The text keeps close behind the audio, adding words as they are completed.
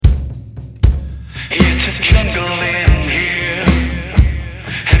jungle in here,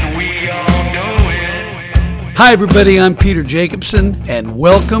 and we all know it. Hi everybody, I'm Peter Jacobson, and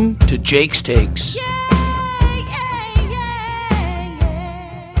welcome to Jake's Takes.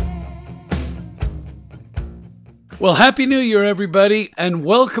 Well, Happy New Year, everybody, and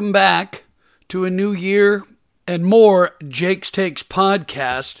welcome back to a new year and more Jake's Takes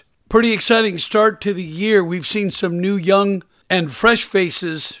podcast. Pretty exciting start to the year. We've seen some new young and fresh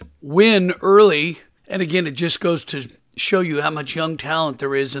faces win early. And again, it just goes to show you how much young talent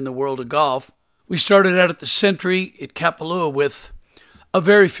there is in the world of golf. We started out at the Sentry at Kapalua with a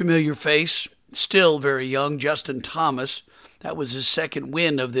very familiar face, still very young, Justin Thomas. That was his second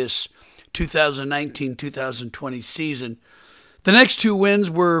win of this 2019-2020 season. The next two wins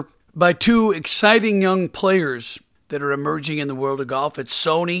were by two exciting young players that are emerging in the world of golf. It's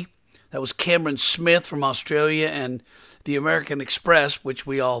Sony, that was Cameron Smith from Australia, and the American Express, which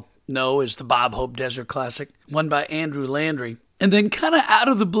we all know is the Bob Hope Desert Classic, won by Andrew Landry. And then kind of out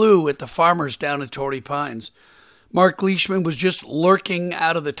of the blue at the Farmers down at Torrey Pines, Mark Leishman was just lurking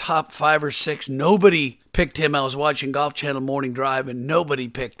out of the top 5 or 6. Nobody picked him. I was watching Golf Channel Morning Drive, and nobody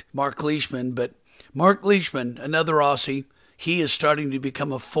picked Mark Leishman. But Mark Leishman, another Aussie, he is starting to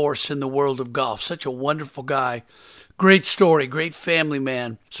become a force in the world of golf. Such a wonderful guy. Great story, great family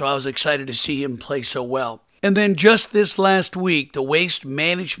man. So I was excited to see him play so well. And then just this last week, the Waste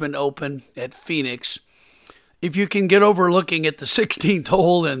Management Open at Phoenix. If you can get over looking at the 16th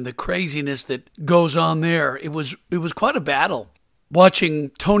hole and the craziness that goes on there, it was quite a battle. Watching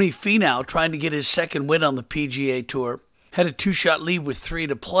Tony Finau trying to get his second win on the PGA Tour, had a 2-shot lead with 3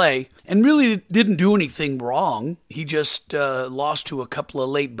 to play, and really didn't do anything wrong. He just lost to a couple of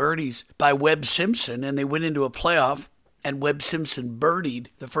late birdies by Webb Simpson, and they went into a playoff, and Webb Simpson birdied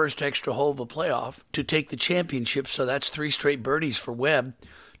the first extra hole of a playoff to take the championship, so that's 3 straight birdies for Webb.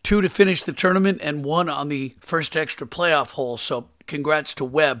 2 to finish the tournament and 1 on the first extra playoff hole. So congrats to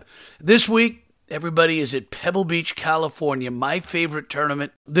Webb. This week, everybody is at Pebble Beach, California, my favorite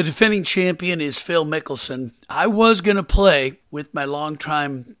tournament. The defending champion is Phil Mickelson. I was going to play with my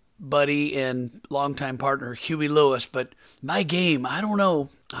longtime buddy and longtime partner, Huey Lewis, but my game, I don't know,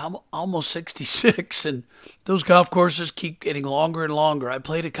 I'm almost 66, and those golf courses keep getting longer and longer. I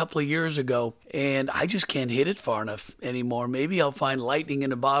played a couple of years ago, and I just can't hit it far enough anymore. Maybe I'll find lightning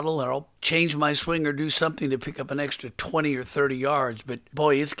in a bottle, or I'll change my swing or do something to pick up an extra 20 or 30 yards. But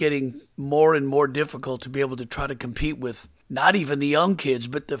boy, it's getting more and more difficult to be able to try to compete with not even the young kids,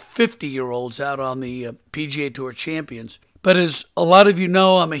 but the 50-year-olds out on the PGA Tour Champions. But as a lot of you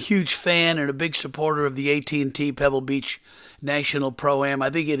know, I'm a huge fan and a big supporter of the AT&T Pebble Beach National Pro-Am.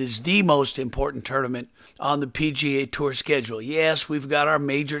 I think it is the most important tournament on the PGA Tour schedule. Yes, we've got our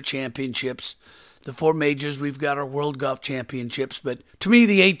major championships, the 4 majors, we've got our World Golf Championships, but to me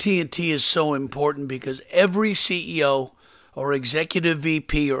the AT&T is so important because every CEO or executive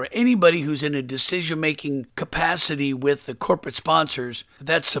VP or anybody who's in a decision-making capacity with the corporate sponsors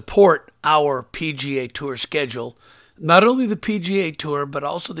that support our PGA Tour schedule, not only the PGA Tour, but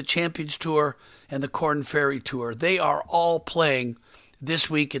also the Champions Tour and the Korn Ferry Tour. They are all playing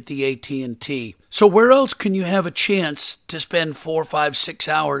this week at the AT&T. So where else can you have a chance to spend 4, 5, 6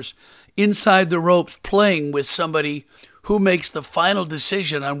 hours inside the ropes playing with somebody who makes the final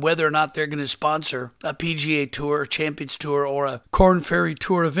decision on whether or not they're going to sponsor a PGA Tour, Champions Tour, or a Korn Ferry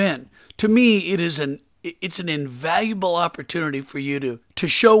Tour event? To me, it's an invaluable opportunity for you to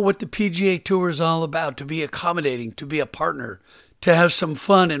show what the PGA Tour is all about, to be accommodating, to be a partner, to have some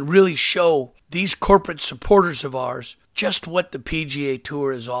fun and really show these corporate supporters of ours just what the PGA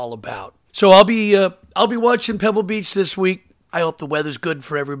Tour is all about. So I'll be watching Pebble Beach this week. I hope the weather's good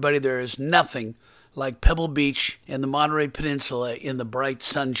for everybody. There is nothing like Pebble Beach and the Monterey Peninsula in the bright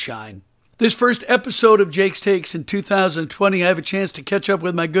sunshine. This first episode of Jake's Takes in 2020, I have a chance to catch up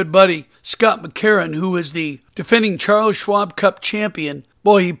with my good buddy, Scott McCarron, who is the defending Charles Schwab Cup Champion.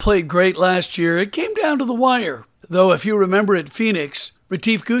 Boy, he played great last year. It came down to the wire. Though, if you remember at Phoenix,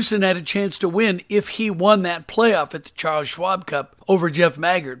 Retief Goosen had a chance to win if he won that playoff at the Charles Schwab Cup over Jeff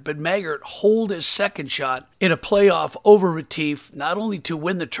Maggart. But Maggart holed his second shot in a playoff over Retief, not only to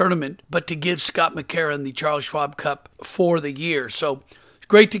win the tournament, but to give Scott McCarron the Charles Schwab Cup for the year. So,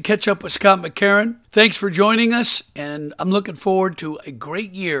 great to catch up with Scott McCarron. Thanks for joining us, and I'm looking forward to a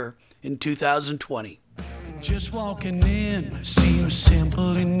great year in 2020. Just walking in seems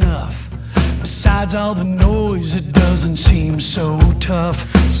simple enough. Besides all the noise, it doesn't seem so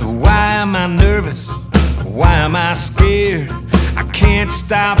tough. So why am I nervous? Why am I scared? I can't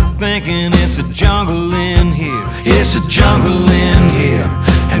stop thinking it's a jungle in here. It's a jungle in here,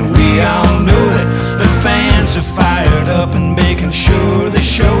 and we all know it. The fans are fired up and making sure they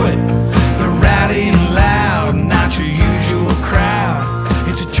show it. They're rowdy and loud.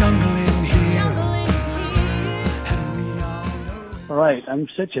 I'm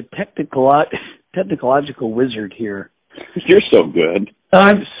such a technological wizard here. You're so good.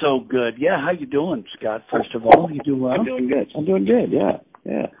 I'm so good. Yeah, how you doing, Scott? First of all, you doing well? I'm doing good.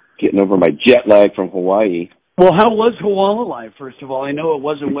 Yeah. Getting over my jet lag from Hawaii. Well, how was Hawaii, first of all? I know it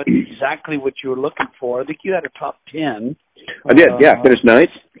wasn't exactly what you were looking for. I think you had a top 10. I did, yeah. Finished ninth.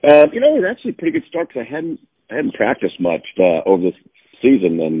 It was actually a pretty good start because I hadn't practiced much over this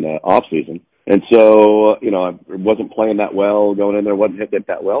season and off season. And so, I wasn't playing that well going in there, wasn't hitting it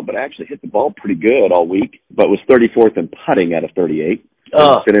that well, but I actually hit the ball pretty good all week, but was 34th in putting out of 38.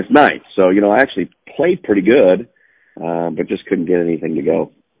 Finished ninth. So, I actually played pretty good, but just couldn't get anything to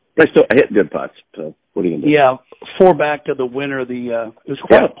go. But I hit good putts, so what are you going to do? Yeah, 4 back to the winner. It was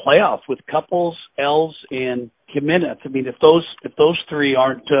quite a playoff with Couples, Els, and Jimenez. I mean, if those 3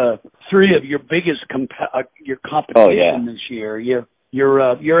 aren't 3 of your biggest your competition this year,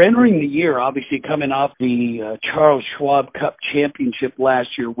 you're entering the year obviously coming off the Charles Schwab Cup Championship last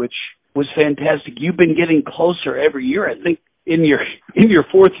year, which was fantastic. You've been getting closer every year. I think in your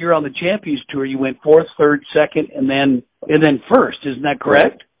 4th year on the Champions Tour, you went 4th, 3rd, 2nd, and then 1st. Isn't that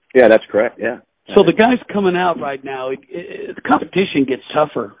correct? Yeah, that's correct. Yeah. So the guys coming out right now, the competition gets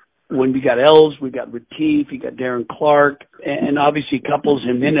tougher. When we got Els, we got Retief, you got Darren Clark, and obviously Couples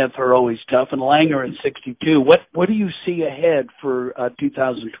and Mineth are always tough, and Langer at 62. What do you see ahead for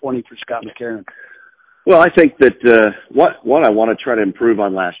 2020 for Scott McCarron? Well, I think that what I want to try to improve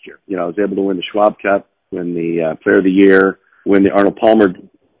on last year. I was able to win the Schwab Cup, win the Player of the Year, win the Arnold Palmer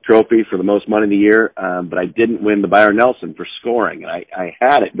Trophy for the most money of the year, but I didn't win the Byron Nelson for scoring. I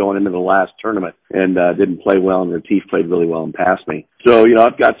had it going into the last tournament and didn't play well, and Retief played really well and passed me. So,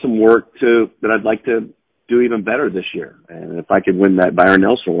 I've got some work that I'd like to do even better this year. And if I could win that Byron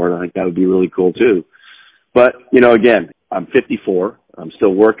Nelson award, I think that would be really cool too. But, again, I'm 54. I'm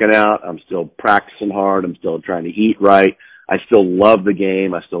still working out. I'm still practicing hard. I'm still trying to eat right. I still love the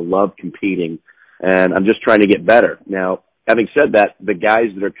game. I still love competing, and I'm just trying to get better. Now, having said that, the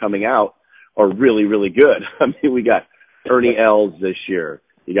guys that are coming out are really, really good. I mean, we got Ernie Els this year.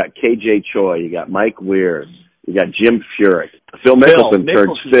 You got KJ Choi. You got Mike Weir. You got Jim Furyk. Phil Mickelson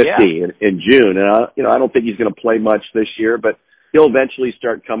turns 50 in June. And, I don't think he's going to play much this year, but he'll eventually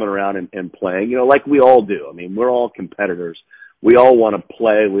start coming around and playing, like we all do. I mean, we're all competitors. We all want to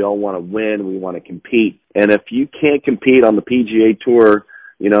play. We all want to win. We want to compete. And if you can't compete on the PGA Tour,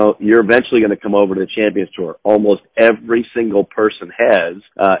 you're eventually going to come over to the Champions Tour. Almost every single person has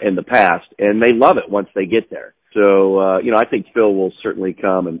in the past, and they love it once they get there. So, I think Phil will certainly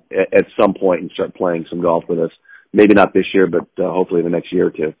come and at some point and start playing some golf with us. Maybe not this year, but hopefully the next year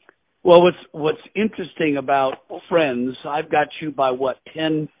or two. Well, what's interesting about friends, I've got you by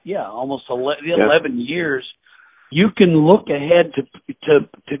 10, almost 11 years. You can look ahead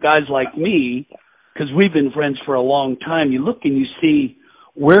to guys like me, because we've been friends for a long time. You look and you see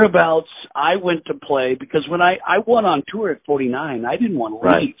whereabouts I went to play, because when I won on tour at 49, I didn't want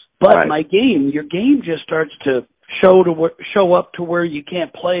to leave. But your game just starts to show up to where you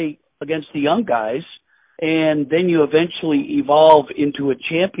can't play against the young guys, and then you eventually evolve into a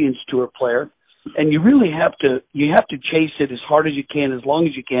Champions Tour player, and you really have to chase it as hard as you can, as long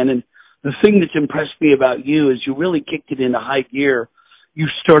as you can. And the thing that's impressed me about you is you really kicked it into high gear. You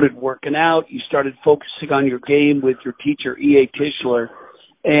started working out. You started focusing on your game with your teacher, E.A. Tischler.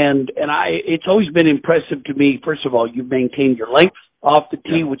 And it's always been impressive to me. First of all, you've maintained your length off the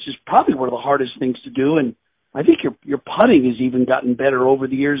tee, which is probably one of the hardest things to do. And I think your putting has even gotten better over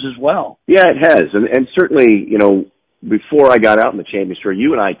the years as well. Yeah, it has. And certainly, before I got out in the Champions Tour,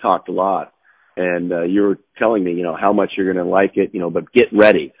 you and I talked a lot. And you were telling me, how much you're going to like it, but get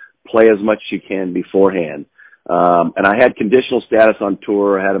ready. Play as much as you can beforehand. And I had conditional status on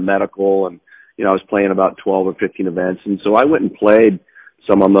tour. I had a medical, and, I was playing about 12 or 15 events. And so I went and played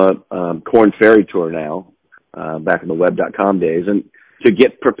some on the Korn Ferry Tour now, back in the web.com days, and to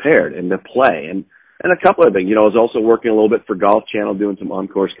get prepared and to play. And a couple of things. I was also working a little bit for Golf Channel, doing some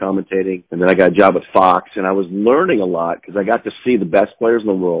on-course commentating, and then I got a job at Fox, and I was learning a lot because I got to see the best players in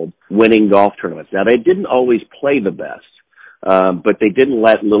the world winning golf tournaments. Now, they didn't always play the best, but they didn't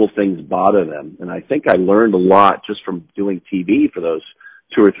let little things bother them. And I think I learned a lot just from doing TV for those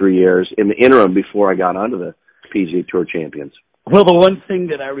 2 or 3 years in the interim before I got onto the PGA Tour Champions. Well, the one thing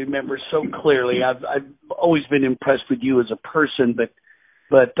that I remember so clearly, I've always been impressed with you as a person,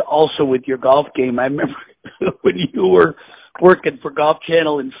 but also with your golf game. I remember when you were working for Golf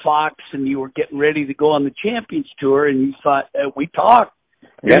Channel and Fox, and you were getting ready to go on the Champions Tour, and you thought, we talked,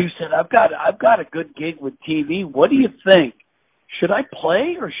 and you said, I've got a good gig with TV. What do you think? Should I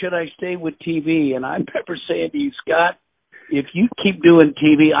play or should I stay with TV? And I remember saying to you, Scott, if you keep doing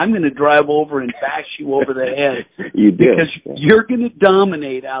TV, I'm going to drive over and bash you over the head. You do. Because you're going to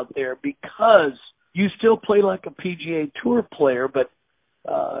dominate out there because you still play like a PGA Tour player. But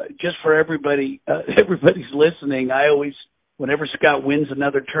just for everybody, everybody's listening, whenever Scott wins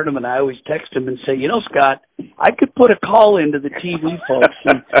another tournament, I always text him and say, Scott, I could put a call into the TV folks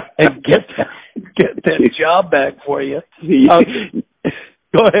and get that job back for you.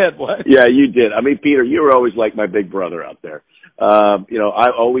 Go ahead. What? Yeah, you did. I mean, Peter, you were always like my big brother out there. I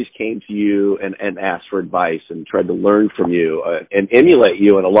always came to you and asked for advice and tried to learn from you and emulate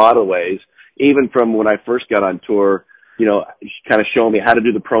you in a lot of ways, even from when I first got on tour, kind of showing me how to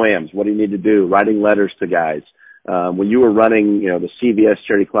do the pro-ams, what do you need to do, writing letters to guys. When you were running, the CVS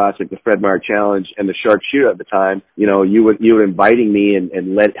Charity Classic, the Fred Meyer Challenge, and the Shark Shooter at the time, you were inviting me and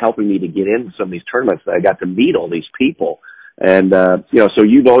helping me to get into some of these tournaments. I got to meet all these people. And, so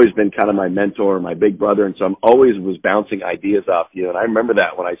you've always been kind of my mentor, my big brother. And so I'm always was bouncing ideas off you. And I remember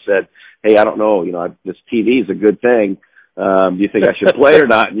that when I said, hey, I don't know, this TV is a good thing. Do you think I should play or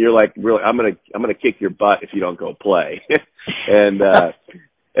not? And you're like, really, I'm going to kick your butt if you don't go play. And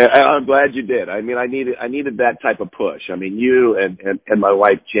I'm glad you did. I mean, I needed that type of push. I mean, you and my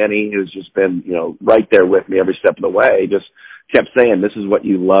wife, Jenny, who's just been, right there with me every step of the way, just kept saying, this is what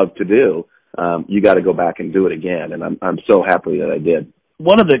you love to do. You got to go back and do it again. And I'm so happy that I did.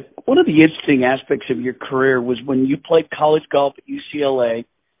 One of the interesting aspects of your career was when you played college golf at UCLA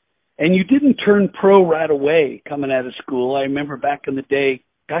and you didn't turn pro right away coming out of school. I remember back in the day,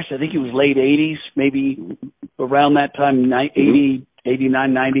 gosh, I think it was late 80s, maybe around that time, 80,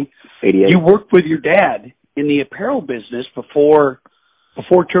 89, 90. 88. You worked with your dad in the apparel business before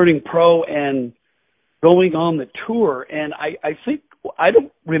turning pro and going on the tour. And I think, I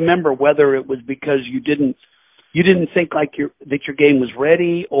don't remember whether it was because you didn't think like that your game was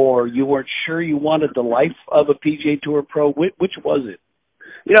ready, or you weren't sure you wanted the life of a PGA Tour pro. Which was it?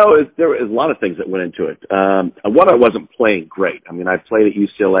 There was a lot of things that went into it. One, I wasn't playing great. I mean, I played at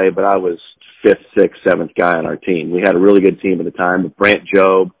UCLA, but I was 5th, 6th, 7th guy on our team. We had a really good team at the time with Brant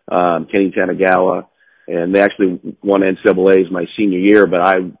Jobe, Kenny Tanagawa, and they actually won NCAAs my senior year, but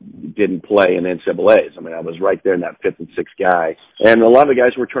I didn't play in NCAAs. I mean, I was right there in that 5th and 6th guy. And a lot of the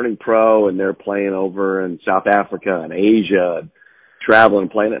guys were turning pro, and they're playing over in South Africa and Asia, traveling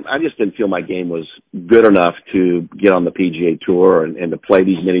and playing. And I just didn't feel my game was good enough to get on the PGA Tour and to play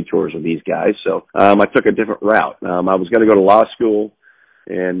these mini tours with these guys. So I took a different route. I was going to go to law school.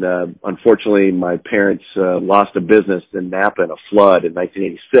 And unfortunately, my parents lost a business in Napa in a flood in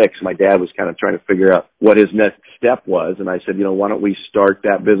 1986. My dad was kind of trying to figure out what his next step was. And I said, why don't we start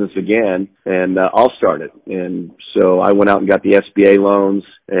that business again? And I'll start it. And so I went out and got the SBA loans,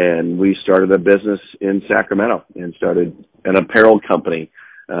 and we started a business in Sacramento and started an apparel company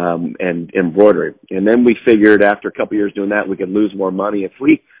and embroidery. And then we figured after a couple of years doing that, we could lose more money if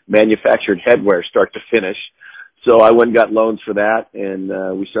we manufactured headwear start to finish. So I went and got loans for that,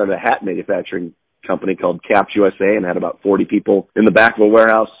 and we started a hat manufacturing company called Caps USA and had about 40 people in the back of a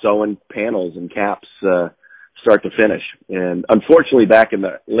warehouse sewing panels and caps start to finish. And unfortunately, back in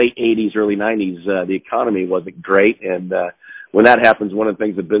the late 80s, early 90s, the economy wasn't great. And when that happens, one of the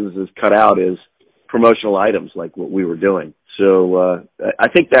things that businesses cut out is promotional items like what we were doing. So I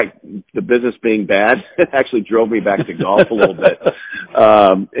think that the business being bad actually drove me back to golf a little bit.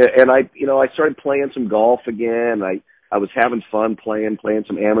 And I started playing some golf again. I was having fun playing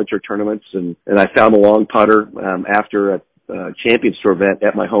some amateur tournaments, and I found a long putter after a Champions Tour event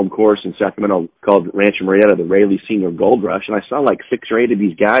at my home course in Sacramento called Rancho Marietta, the Rayleigh Senior Gold Rush, and I saw like 6 or 8 of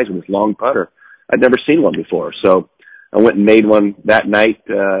these guys with this long putter. I'd never seen one before, so I went and made one that night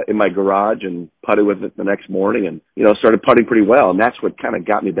in my garage and putted with it the next morning and, started putting pretty well. And that's what kind of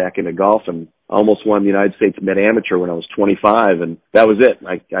got me back into golf, and I almost won the United States Mid-Amateur when I was 25, and that was it.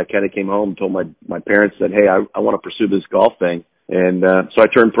 I kind of came home and told my parents that, hey, I want to pursue this golf thing. And so I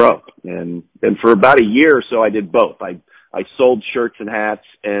turned pro. And for about a year or so, I did both. I sold shirts and hats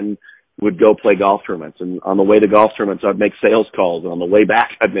and would go play golf tournaments. And on the way to golf tournaments, I'd make sales calls. And on the way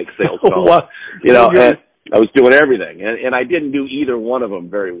back, I'd make sales calls. And I was doing everything. And I didn't do either one of them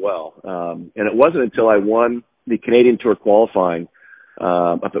very well. And it wasn't until I won the Canadian Tour qualifying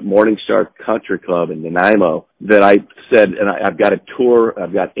up at Morningstar Country Club in Nanaimo that I said, and I've got a tour,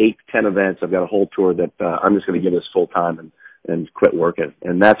 I've got 8 to 10 events, I've got a whole tour that I'm just going to give this full time and quit working.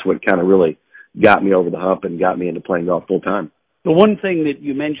 And that's what kind of really got me over the hump and got me into playing golf full time. The one thing that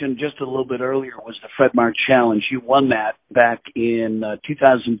you mentioned just a little bit earlier was the Fred Meyer Challenge. You won that back in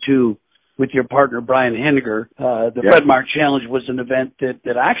 2002 with your partner, Brian Henniger. The Fred Meyer Challenge was an event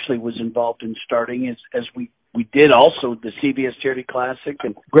that actually was involved in starting as we we did also the CBS Charity Classic,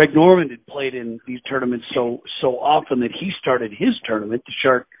 and Greg Norman had played in these tournaments so often that he started his tournament, the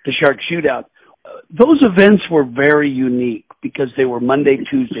Shark Shootout. Those events were very unique because they were Monday,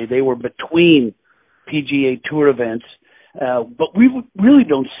 Tuesday. They were between PGA Tour events, but we really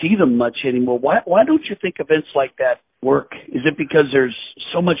don't see them much anymore. Why don't you think events like that work? Is it because there's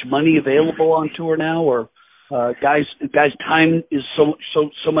so much money available on tour now, or guys' time is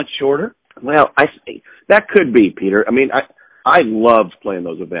so much shorter? Well, that could be, Peter. I mean, I loved playing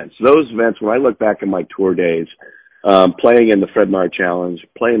those events. Those events, when I look back in my tour days, playing in the Fred Meyer Challenge,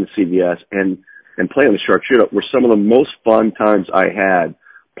 playing the CBS, and playing the Shark Shootout were some of the most fun times I had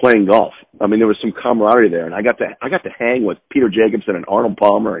playing golf. I mean, there was some camaraderie there, and I got to hang with Peter Jacobsen and Arnold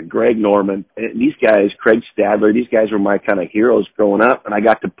Palmer and Greg Norman. And these guys, Craig Stadler, these guys were my kind of heroes growing up, and I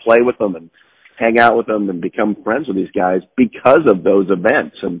got to play with them and hang out with them and become friends with these guys because of those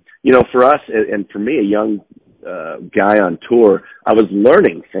events. And, you know, for us, and for me, a young guy on tour, I was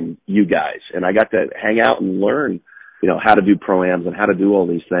learning from you guys, and I got to hang out and learn, you know, how to do pro-ams and how to do all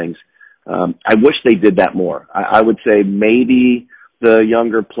these things. I wish they did that more. I would say maybe the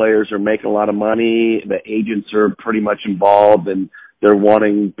younger players are making a lot of money. The agents are pretty much involved, and they're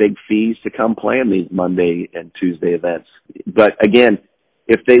wanting big fees to come play in these Monday and Tuesday events. But again,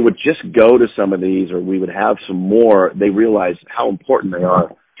 if they would just go to some of these, or we would have some more, they realize how important they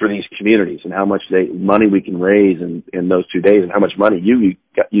are for these communities and how much money we can raise in those 2 days, and how much money you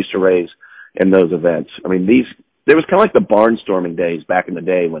used to raise in those events. I mean, there was kind of like the barnstorming days back in the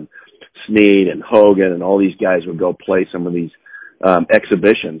day when Snead and Hogan and all these guys would go play some of these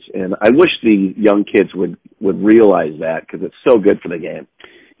exhibitions. And I wish the young kids would realize that, because it's so good for the game.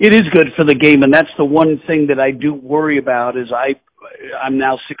 It is good for the game, and that's the one thing that I do worry about. Is I'm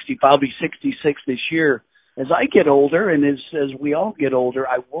now 60, I'll be 66 this year. As I get older, and as we all get older,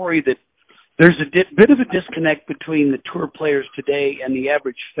 I worry that there's a bit of a disconnect between the tour players today and the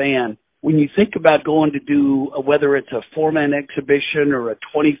average fan. When you think about going to do, whether it's a 4-man exhibition or a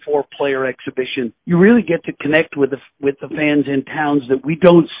 24-player exhibition, you really get to connect with the fans in towns that we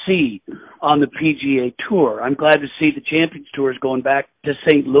don't see on the PGA Tour. I'm glad to see the Champions Tour is going back to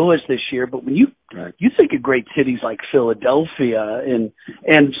St. Louis this year, but when you think of great cities like Philadelphia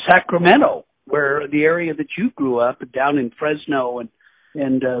and Sacramento, where the area that you grew up, down in Fresno,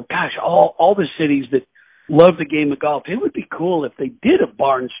 and gosh, all the cities that love the game of golf. It would be cool if they did a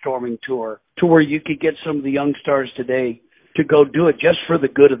barnstorming tour to where you could get some of the young stars today to go do it just for the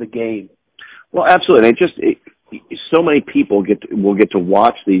good of the game. Well, absolutely. So many people will get to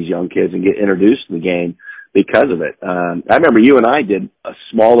watch these young kids and get introduced to the game because of it. I remember you and I did a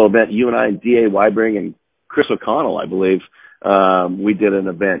small event. You and I and D.A. Weibring and Chris O'Connell, I believe, we did an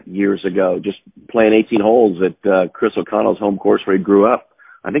event years ago, just playing 18 holes at Chris O'Connell's home course where he grew up,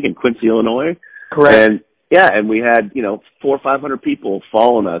 I think in Quincy, Illinois. Correct. And we had, 400 or 500 people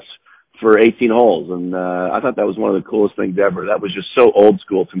following us for 18 holes. And I thought that was one of the coolest things ever. That was just so old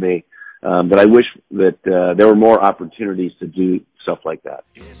school to me. But I wish that there were more opportunities to do stuff like that.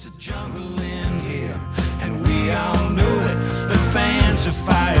 It's a jungle in here, and we all know it. The fans are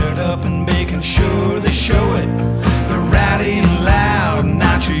fired up and making sure they show it. They're rowdy and loud,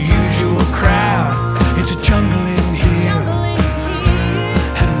 not your usual crowd. It's a jungle in here.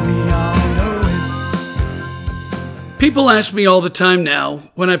 People ask me all the time now,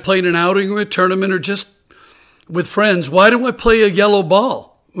 when I play in an outing or a tournament or just with friends, why do I play a yellow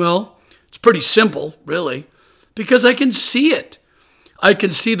ball? Well, it's pretty simple, really, because I can see it. I can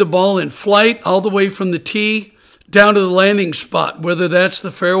see the ball in flight all the way from the tee down to the landing spot, whether that's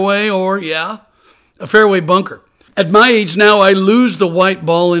the fairway or, a fairway bunker. At my age now, I lose the white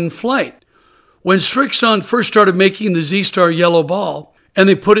ball in flight. When Srixon first started making the Z-Star yellow ball, and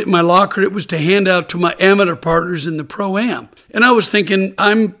they put it in my locker, it was to hand out to my amateur partners in the Pro-Am. And I was thinking,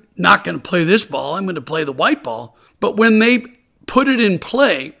 I'm not going to play this ball. I'm going to play the white ball. But when they put it in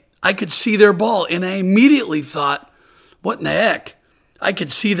play, I could see their ball. And I immediately thought, what in the heck? I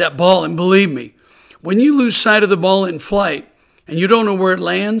could see that ball. And believe me, when you lose sight of the ball in flight and you don't know where it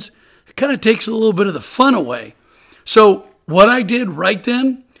lands, it kind of takes a little bit of the fun away. So what I did right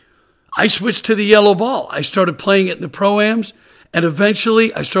then, I switched to the yellow ball. I started playing it in the Pro-Ams. And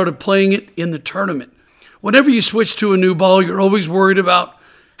eventually, I started playing it in the tournament. Whenever you switch to a new ball, you're always worried about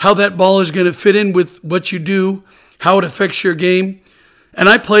how that ball is going to fit in with what you do, how it affects your game. And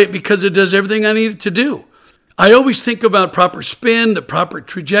I play it because it does everything I need it to do. I always think about proper spin, the proper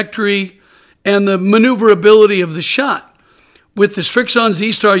trajectory, and the maneuverability of the shot. With the Srixon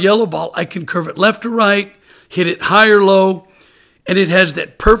Z-Star yellow ball, I can curve it left or right, hit it high or low, and it has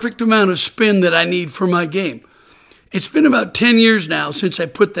that perfect amount of spin that I need for my game. It's been about 10 years now since I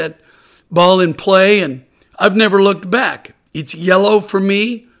put that ball in play, and I've never looked back. It's yellow for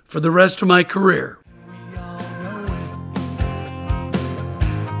me for the rest of my career.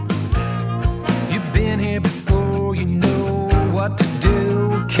 You've been here before, you know what to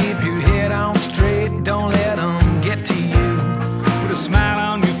do. Keep your head on straight, don't let them get to you. Put a smile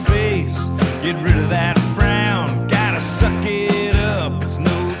on your face, get rid of that frown. Gotta suck it up, it's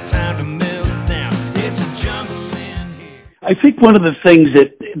no time to melt down. It's a jungle in here. I think one of the things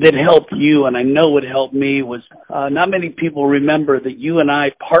that helped you, and I know it helped me, was not many people remember that you and I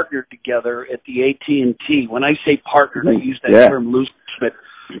partnered together at the AT&T. When I say partnered, I use that term loosely, but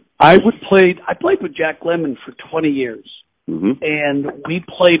I played with Jack Lemmon for 20 years. Mm-hmm. And we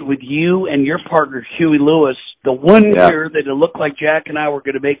played with you and your partner, Huey Lewis, the one year that it looked like Jack and I were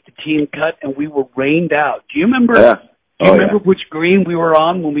going to make the team cut, and we were rained out. Do you remember? Yeah. Do you remember which green we were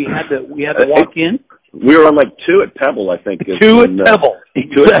on when we had to walk in? We were on like 2 at Pebble, I think. Two at Pebble.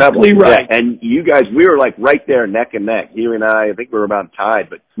 Exactly right. Yeah. And you guys, we were like right there, neck and neck. You and I think we were about tied,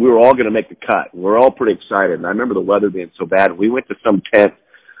 but we were all going to make the cut. We were all pretty excited. And I remember the weather being so bad. We went to some tent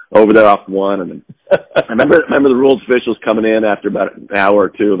over there off one, and then I remember the rules officials coming in after about an hour or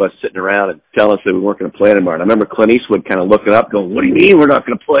two of us sitting around and telling us that we weren't going to play anymore. And I remember Clint Eastwood kind of looking up, going, "What do you mean we're not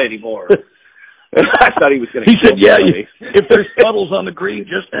going to play anymore?" I thought he was going to. He said, "Yeah, if there's puddles on the green,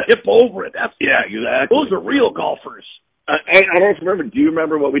 just tip over it." Exactly. Those are real golfers. I don't remember. Do you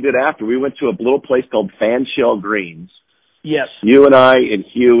remember what we did after? We went to a little place called Fan Shell Greens. Yes. You and I and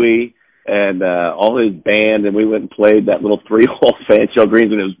Huey and all his band, and we went and played that little 3-hole Fan Shell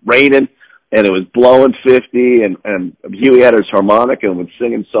Greens, and it was raining, and it was blowing 50, and Huey had his harmonica and was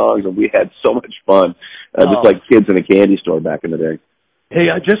singing songs, and we had so much fun, just like kids in a candy store back in the day. Hey,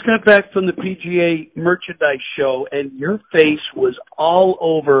 I just got back from the PGA merchandise show, and your face was all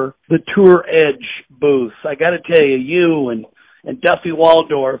over the Tour Edge booth. I got to tell you, you and Duffy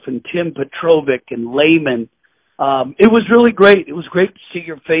Waldorf and Tim Petrovic and Lehman, it was really great. It was great to see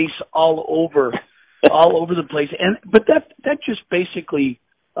your face all over the place. But that just basically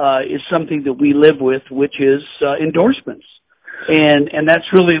is something that we live with, which is endorsements. And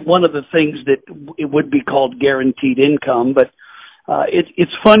that's really one of the things that it would be called guaranteed income, but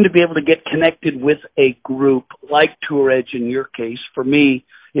it's fun to be able to get connected with a group like Tour Edge in your case. For me,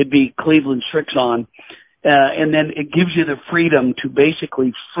 it'd be Cleveland Strixon. And then it gives you the freedom to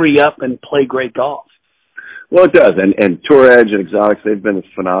basically free up and play great golf. Well, it does. And Tour Edge and Exotics, they've been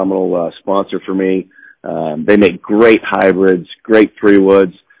a phenomenal sponsor for me. They make great hybrids, great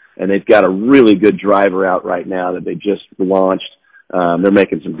 3-woods, and they've got a really good driver out right now that they just launched. They're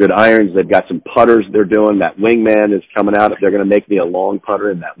making some good irons. They've got some putters they're doing. That Wingman is coming out. They're going to make me a long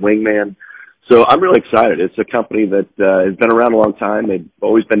putter in that Wingman. So I'm really excited. It's a company that has been around a long time. They've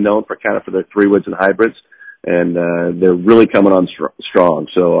always been known for their 3-woods and hybrids, and they're really coming on strong.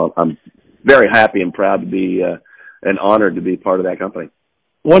 So I'm very happy and proud to be and honored to be part of that company.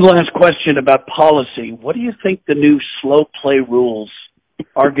 One last question about policy. What do you think the new slow play rules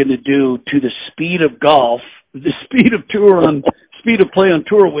are going to do to the speed of golf, the speed of play on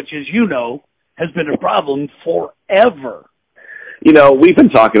tour, which, as you know, has been a problem forever? You know, we've been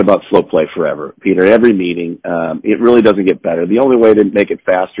talking about slow play forever, Peter. Every meeting, it really doesn't get better. The only way to make it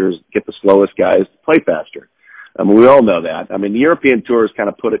faster is get the slowest guys to play faster. We all know that. I mean, the European Tour has kind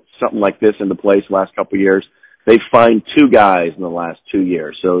of put something like this into place the last couple of years. They've fined 2 guys in the last 2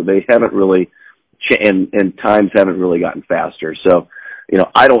 years, so they haven't really, and times haven't really gotten faster. So, you know,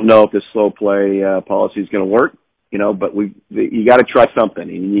 I don't know if this slow play policy is going to work, you know, but you got to try something,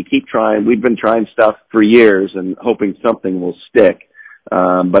 and you keep trying. We've been trying stuff for years and hoping something will stick.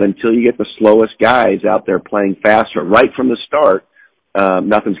 But until you get the slowest guys out there playing faster right from the start,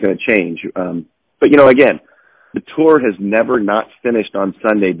 nothing's going to change. But, you know, again, the tour has never not finished on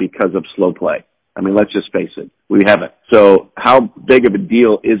Sunday because of slow play. I mean, let's just face it. We haven't. So how big of a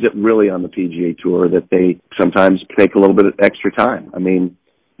deal is it really on the PGA Tour that they sometimes take a little bit of extra time? I mean,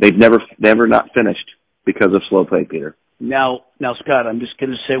 they've never not finished because of slow play, Peter. Now, Scott, I'm just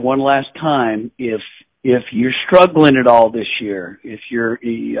going to say one last time, if you're struggling at all this year,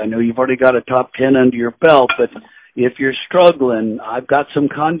 I know you've already got a top 10 under your belt, but if you're struggling, I've got some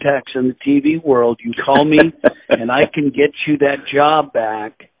contacts in the TV world. You call me, and I can get you that job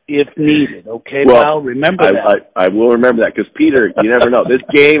back if needed. Okay, pal? Remember that. I will remember that, because, Peter, you never know. This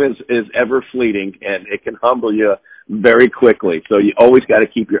game is ever fleeting, and it can humble you very quickly. So you always got to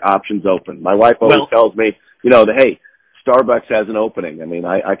keep your options open. My wife always tells me, you know, hey, Starbucks has an opening. I mean,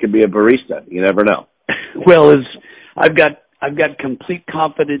 I could be a barista. You never know. Well, I've got complete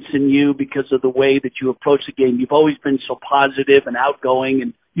confidence in you because of the way that you approach the game. You've always been so positive and outgoing,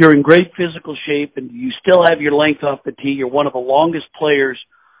 and you're in great physical shape, and you still have your length off the tee. You're one of the longest players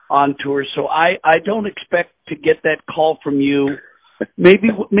on tour. So I don't expect to get that call from you. Maybe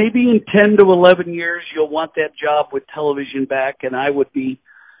in 10 to 11 years you'll want that job with television back, and I would be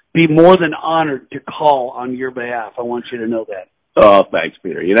more than honored to call on your behalf. I want you to know that. Oh, thanks,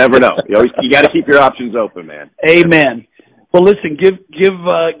 Peter. You never know. You got to keep your options open, man. Amen. Well, listen, give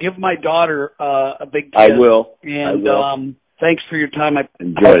my daughter a big kiss. I will. And I will. Thanks for your time. I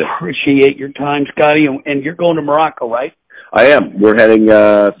Enjoyed it. appreciate your time, Scotty. And you're going to Morocco, right? I am. We're heading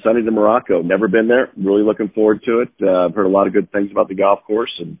Sunday to Morocco. Never been there. Really looking forward to it. I've heard a lot of good things about the golf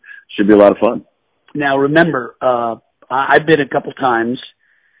course, and should be a lot of fun. Now, remember, I've been a couple times,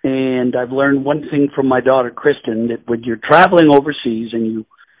 and I've learned one thing from my daughter, Kristen, that when you're traveling overseas and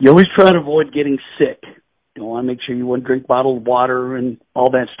you always try to avoid getting sick. You want to make sure you wouldn't drink bottled water and all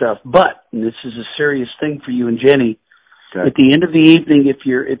that stuff. But, and this is a serious thing for you and Jenny, Okay. at the end of the evening, if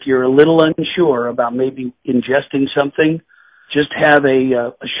you're a little unsure about maybe ingesting something, just have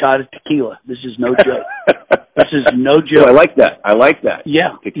a shot of tequila. This is no joke. This is no joke. Oh, I like that.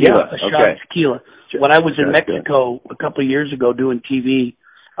 Yeah, tequila. Yeah, a shot of tequila. When I was in That's Mexico a couple of years ago doing TV,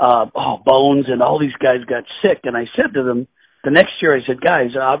 Bones and all these guys got sick, and I said to them, the next year I said,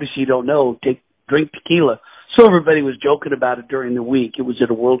 guys, obviously you don't know, drink tequila. So everybody was joking about it during the week. It was at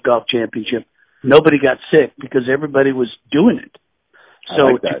a World Golf Championship. Nobody got sick because everybody was doing it. So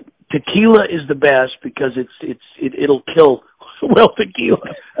I like that. tequila is the best because it'll kill tequila.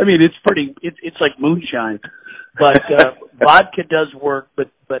 I mean, it's like moonshine. But vodka does work,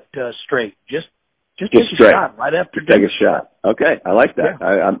 but straight. Just take straight. a shot right after Take dinner. a shot. Okay, I like that.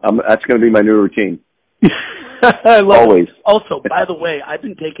 Yeah. I'm that's going to be my new routine. I love Always. it. Also, by the way, I've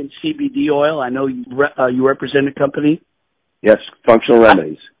been taking CBD oil. I know you represent a company. Yes, functional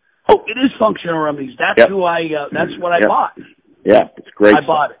remedies. Oh, it is functional remedies. That's Yep. That's what I Yep. bought. Yeah, it's great. I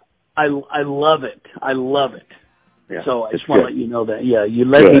bought it. I love it. I love it. Yeah, So I it's just want to good. let you know that. Yeah, you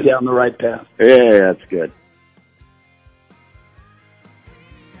led me Good. down the right path. Yeah, that's good.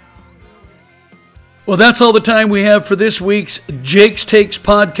 Well, that's all the time we have for this week's Jake's Takes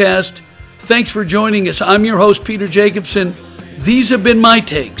podcast. Thanks for joining us. I'm your host, Peter Jacobson. These have been my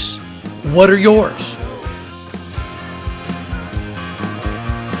takes. What are yours?